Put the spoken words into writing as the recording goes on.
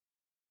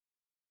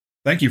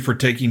Thank you for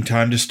taking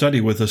time to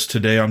study with us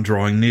today on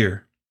Drawing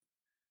Near.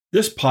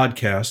 This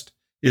podcast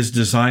is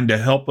designed to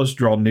help us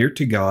draw near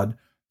to God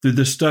through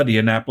the study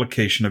and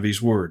application of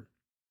His Word.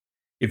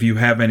 If you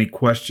have any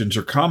questions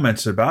or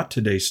comments about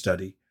today's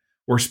study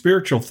or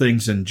spiritual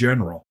things in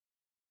general,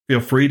 feel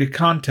free to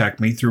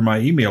contact me through my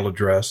email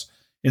address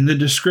in the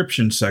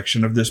description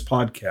section of this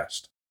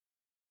podcast.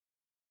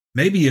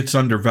 Maybe it's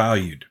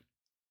undervalued.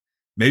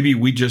 Maybe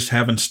we just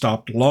haven't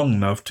stopped long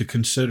enough to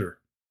consider.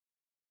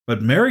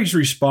 But Mary's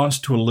response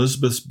to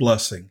Elizabeth's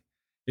blessing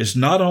is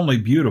not only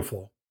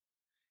beautiful,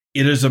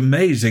 it is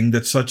amazing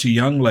that such a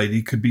young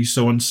lady could be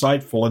so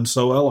insightful and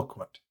so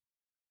eloquent.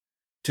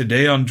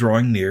 Today on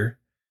Drawing Near,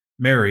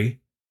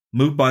 Mary,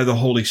 moved by the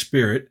Holy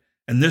Spirit,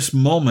 and this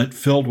moment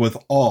filled with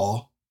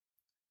awe,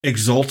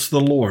 exalts the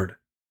Lord.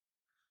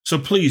 So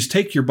please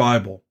take your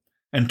Bible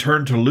and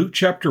turn to Luke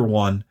chapter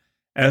 1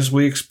 as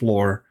we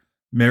explore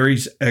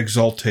Mary's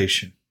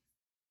exaltation.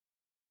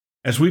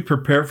 As we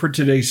prepare for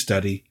today's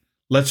study,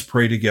 let's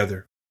pray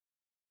together.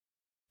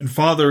 And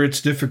Father, it's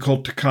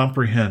difficult to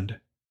comprehend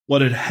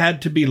what it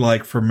had to be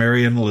like for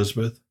Mary and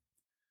Elizabeth,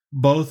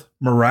 both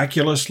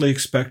miraculously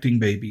expecting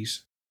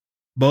babies,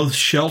 both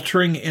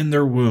sheltering in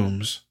their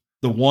wombs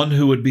the one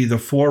who would be the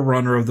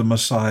forerunner of the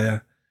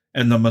Messiah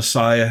and the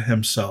Messiah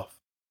himself.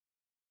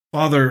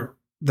 Father,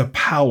 the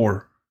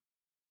power,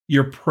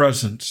 your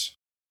presence,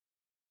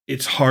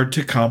 it's hard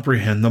to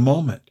comprehend the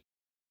moment.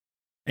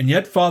 And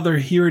yet, Father,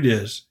 here it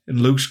is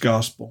in Luke's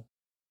Gospel.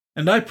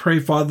 And I pray,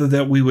 Father,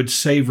 that we would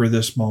savor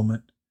this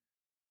moment,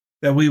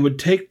 that we would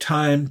take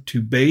time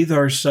to bathe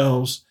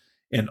ourselves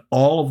in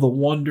all of the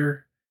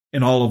wonder,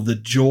 in all of the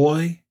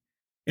joy,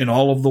 in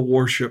all of the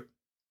worship.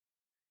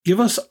 Give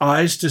us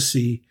eyes to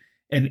see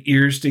and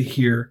ears to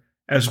hear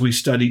as we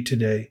study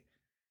today,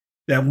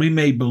 that we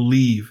may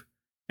believe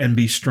and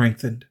be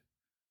strengthened.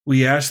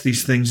 We ask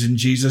these things in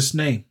Jesus'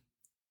 name.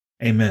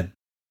 Amen.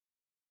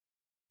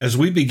 As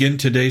we begin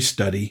today's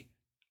study,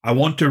 I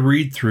want to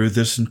read through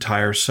this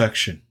entire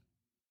section.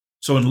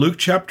 So in Luke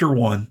chapter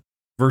 1,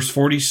 verse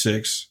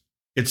 46,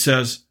 it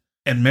says,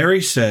 "And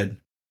Mary said,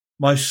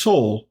 My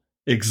soul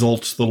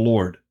exalts the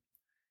Lord,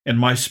 and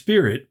my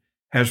spirit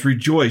has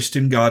rejoiced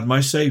in God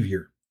my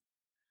Savior.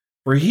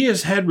 For he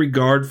has had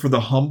regard for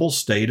the humble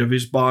state of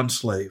his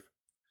bondslave.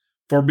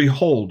 For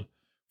behold,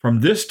 from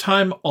this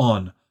time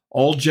on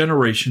all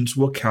generations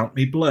will count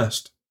me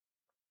blessed.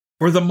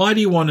 For the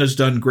Mighty One has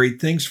done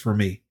great things for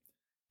me,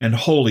 and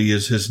holy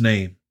is his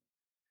name.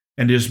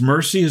 And his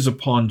mercy is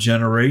upon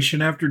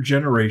generation after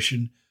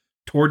generation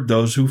toward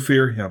those who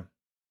fear him.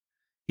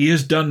 He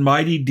has done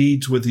mighty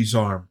deeds with his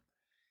arm.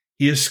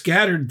 He has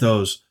scattered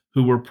those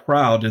who were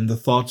proud in the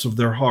thoughts of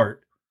their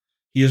heart.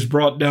 He has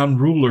brought down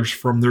rulers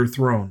from their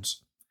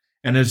thrones,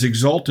 and has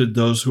exalted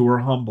those who are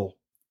humble.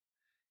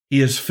 He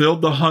has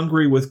filled the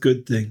hungry with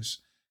good things,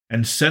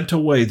 and sent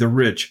away the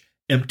rich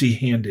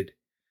empty-handed.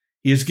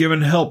 He has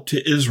given help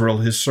to Israel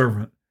his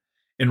servant,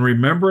 in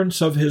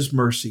remembrance of his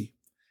mercy,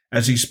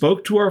 as he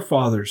spoke to our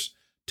fathers,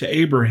 to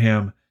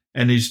Abraham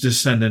and his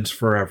descendants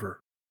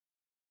forever."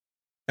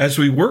 As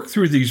we work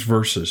through these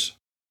verses,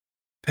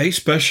 pay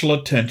special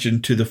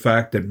attention to the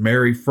fact that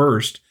Mary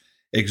first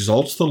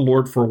exalts the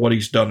Lord for what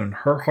he's done in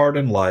her heart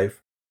and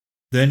life,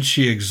 then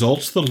she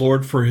exalts the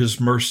Lord for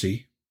his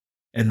mercy,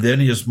 and then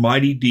his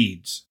mighty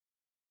deeds,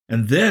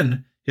 and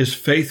then his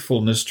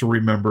faithfulness to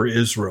remember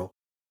Israel.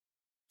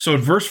 So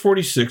in verse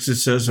 46 it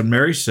says, "And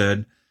Mary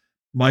said,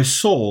 My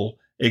soul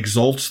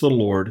exalts the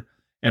Lord,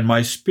 and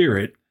my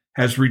spirit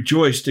has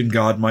rejoiced in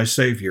God my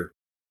Savior."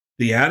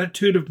 The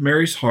attitude of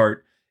Mary's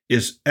heart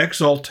is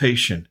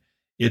exaltation.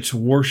 It's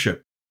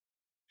worship.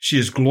 She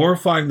is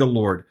glorifying the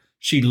Lord.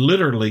 She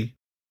literally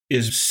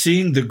is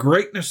seeing the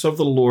greatness of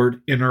the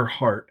Lord in her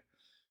heart.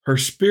 Her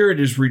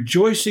spirit is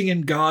rejoicing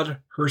in God,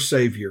 her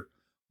Savior.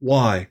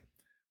 Why?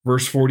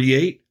 Verse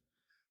 48,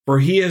 "For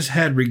he has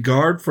had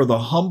regard for the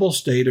humble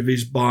state of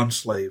his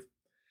bondslave."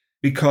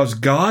 Because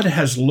God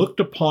has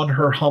looked upon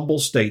her humble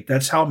state.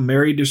 That's how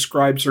Mary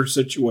describes her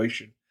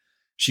situation.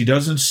 She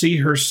doesn't see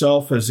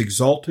herself as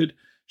exalted.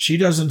 She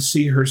doesn't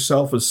see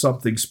herself as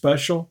something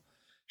special.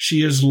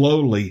 She is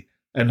lowly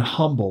and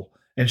humble,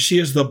 and she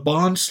is the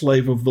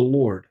bondslave of the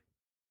Lord.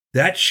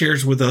 That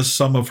shares with us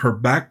some of her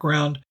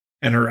background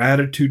and her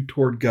attitude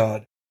toward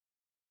God.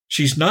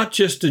 She's not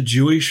just a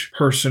Jewish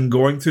person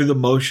going through the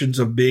motions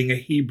of being a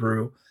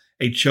Hebrew,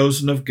 a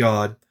chosen of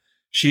God.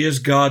 She is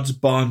God's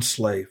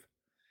bondslave.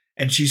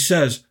 And she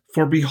says,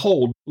 "For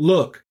behold,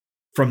 look,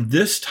 from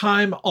this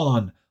time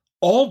on,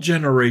 all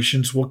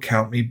generations will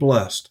count me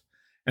blessed."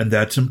 And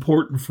that's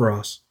important for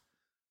us.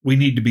 We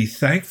need to be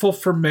thankful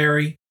for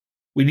Mary.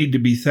 We need to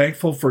be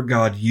thankful for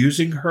God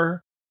using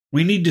her.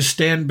 We need to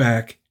stand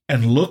back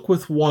and look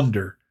with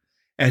wonder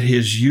at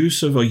his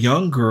use of a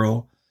young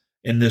girl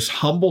in this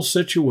humble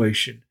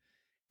situation.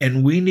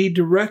 And we need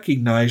to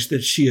recognize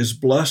that she is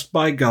blessed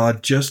by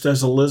God just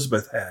as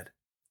Elizabeth had.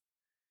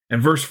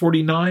 And verse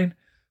 49,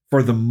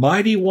 "For the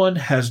Mighty One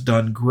has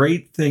done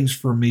great things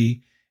for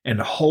me, and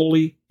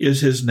holy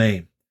is his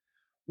name."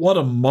 What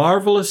a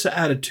marvelous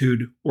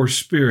attitude or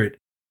spirit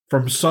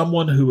from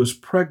someone who was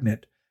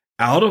pregnant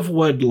out of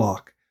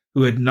wedlock,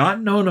 who had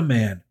not known a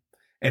man,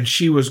 and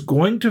she was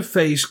going to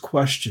face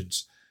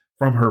questions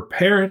from her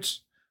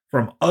parents,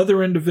 from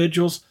other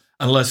individuals,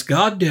 unless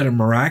God did a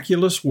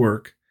miraculous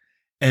work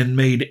and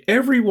made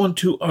everyone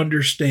to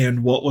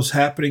understand what was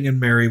happening in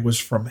Mary was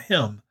from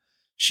him.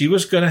 She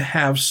was going to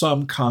have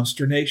some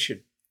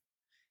consternation.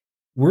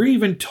 We're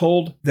even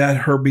told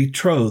that her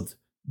betrothed,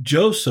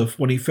 Joseph,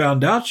 when he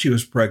found out she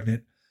was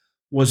pregnant,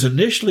 was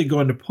initially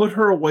going to put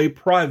her away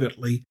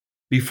privately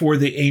before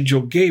the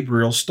angel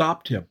Gabriel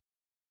stopped him.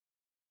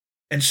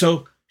 And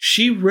so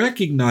she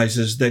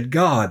recognizes that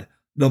God,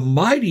 the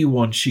mighty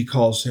one she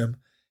calls him,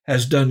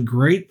 has done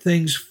great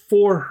things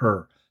for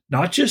her,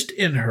 not just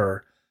in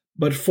her,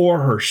 but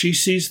for her. She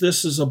sees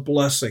this as a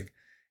blessing,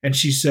 and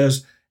she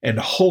says, and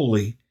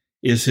holy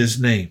is his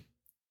name.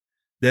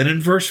 Then in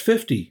verse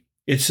 50,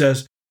 it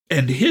says,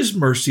 and his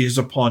mercy is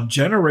upon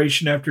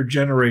generation after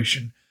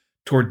generation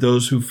toward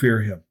those who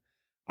fear him.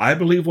 I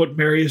believe what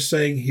Mary is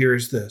saying here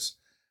is this,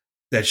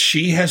 that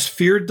she has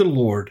feared the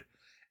Lord,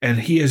 and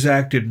he has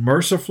acted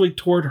mercifully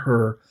toward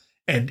her,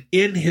 and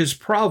in his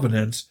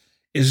providence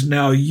is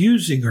now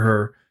using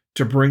her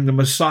to bring the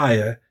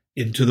Messiah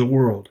into the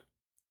world.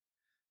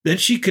 Then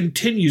she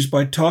continues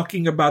by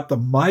talking about the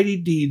mighty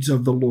deeds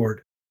of the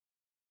Lord.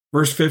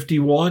 Verse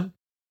 51,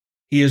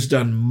 he has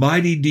done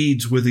mighty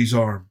deeds with his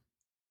arm.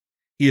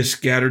 He has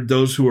scattered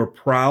those who are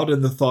proud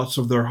in the thoughts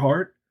of their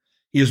heart.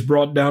 He has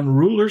brought down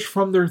rulers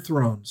from their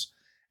thrones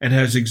and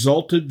has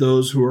exalted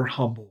those who are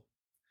humble.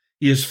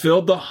 He has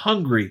filled the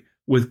hungry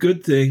with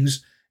good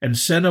things and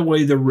sent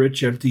away the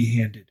rich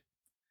empty-handed.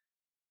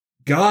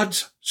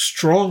 God's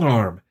strong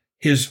arm,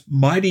 his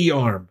mighty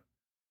arm,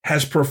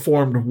 has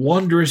performed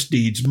wondrous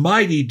deeds,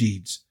 mighty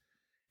deeds.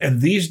 And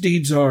these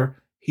deeds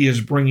are, he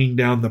is bringing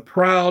down the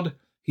proud,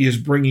 he is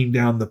bringing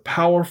down the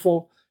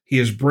powerful, he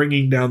is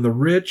bringing down the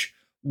rich,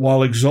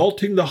 while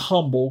exalting the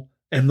humble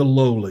and the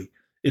lowly.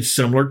 It's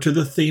similar to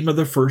the theme of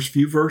the first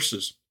few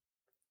verses.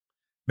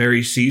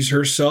 Mary sees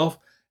herself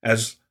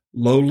as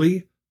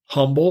lowly,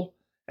 humble,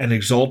 and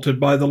exalted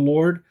by the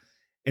Lord,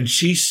 and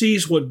she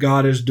sees what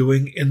God is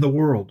doing in the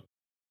world.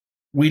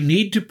 We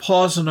need to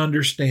pause and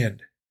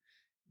understand.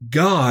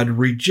 God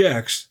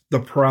rejects the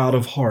proud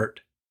of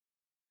heart.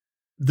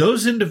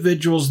 Those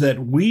individuals that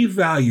we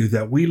value,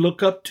 that we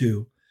look up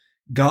to,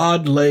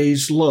 God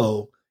lays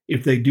low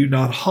if they do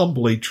not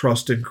humbly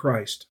trust in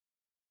Christ.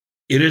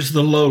 It is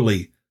the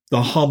lowly,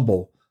 the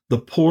humble, the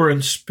poor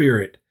in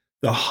spirit,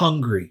 the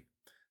hungry,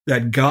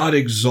 that God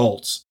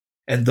exalts,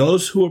 and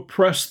those who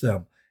oppress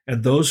them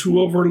and those who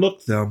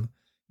overlook them,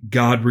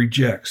 God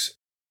rejects.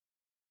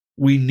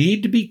 We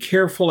need to be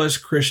careful as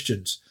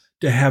Christians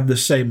to have the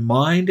same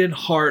mind and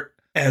heart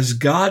as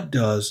God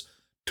does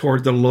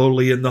toward the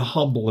lowly and the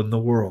humble in the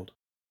world.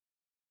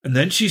 And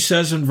then she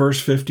says in verse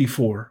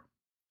 54,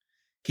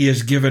 he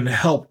has given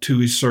help to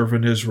his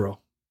servant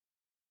Israel.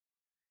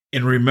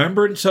 In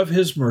remembrance of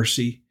his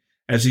mercy,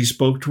 as he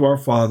spoke to our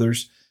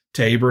fathers,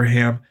 to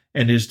Abraham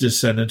and his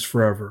descendants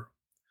forever.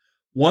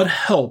 What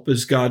help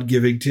is God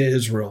giving to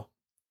Israel?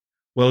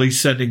 Well,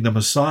 he's sending the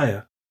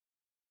Messiah.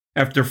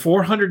 After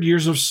 400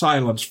 years of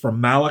silence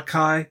from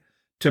Malachi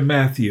to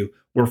Matthew,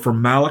 or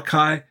from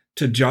Malachi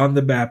to John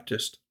the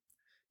Baptist,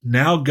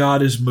 now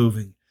God is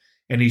moving,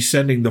 and he's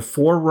sending the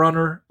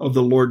forerunner of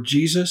the Lord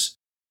Jesus.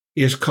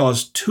 He has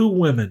caused two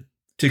women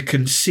to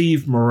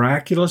conceive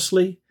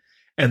miraculously,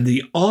 and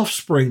the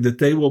offspring that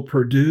they will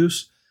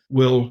produce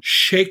will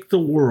shake the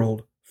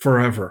world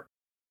forever.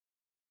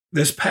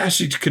 This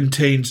passage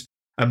contains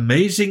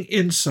amazing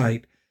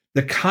insight,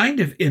 the kind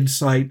of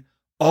insight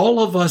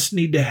all of us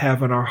need to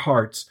have in our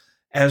hearts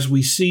as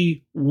we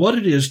see what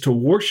it is to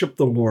worship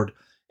the Lord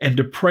and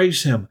to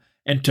praise him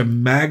and to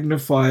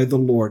magnify the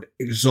Lord,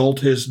 exalt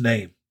his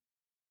name.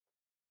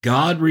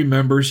 God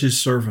remembers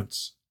his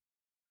servants.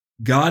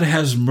 God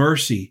has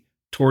mercy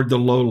toward the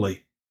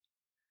lowly.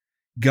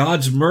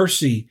 God's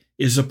mercy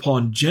is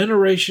upon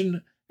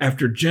generation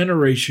after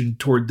generation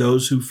toward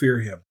those who fear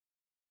him.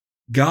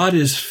 God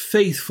is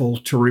faithful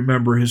to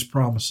remember his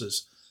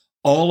promises.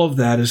 All of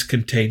that is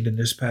contained in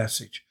this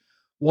passage.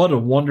 What a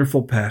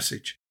wonderful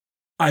passage.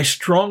 I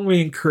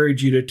strongly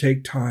encourage you to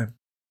take time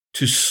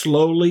to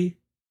slowly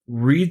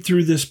read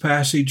through this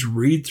passage,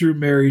 read through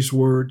Mary's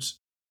words,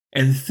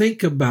 and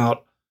think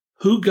about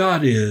who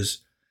God is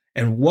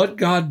and what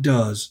God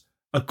does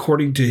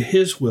according to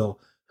his will,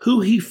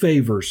 who he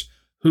favors,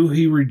 who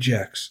he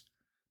rejects.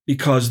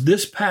 Because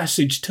this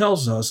passage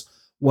tells us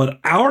what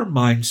our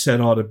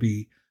mindset ought to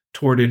be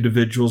toward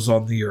individuals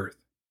on the earth.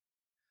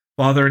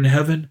 Father in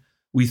heaven,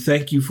 we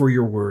thank you for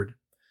your word.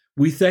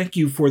 We thank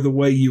you for the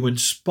way you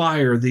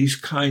inspire these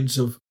kinds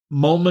of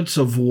moments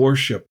of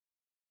worship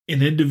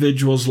in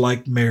individuals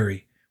like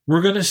Mary.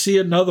 We're going to see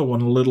another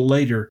one a little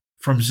later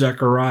from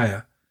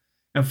Zechariah.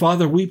 And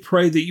Father, we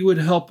pray that you would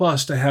help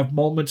us to have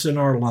moments in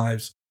our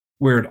lives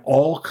where it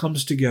all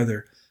comes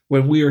together,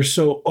 when we are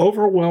so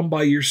overwhelmed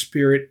by your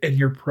Spirit and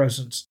your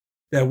presence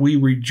that we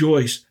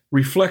rejoice,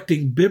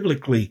 reflecting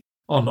biblically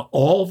on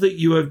all that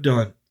you have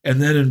done,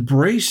 and then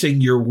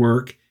embracing your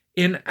work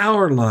in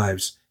our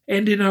lives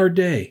and in our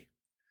day.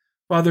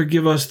 Father,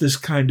 give us this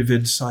kind of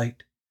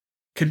insight.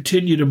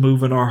 Continue to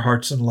move in our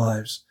hearts and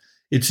lives.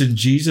 It's in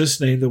Jesus'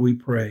 name that we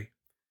pray.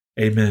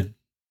 Amen.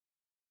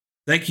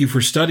 Thank you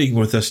for studying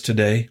with us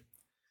today.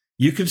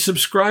 You can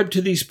subscribe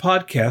to these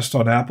podcasts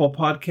on Apple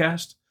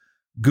Podcasts,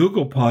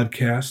 Google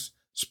Podcasts,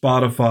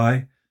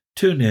 Spotify,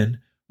 TuneIn,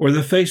 or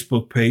the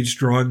Facebook page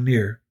Drawing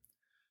Near.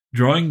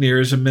 Drawing Near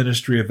is a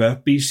ministry of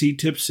FBC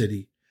Tip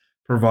City,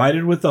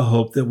 provided with the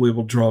hope that we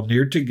will draw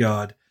near to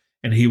God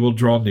and He will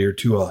draw near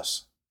to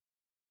us.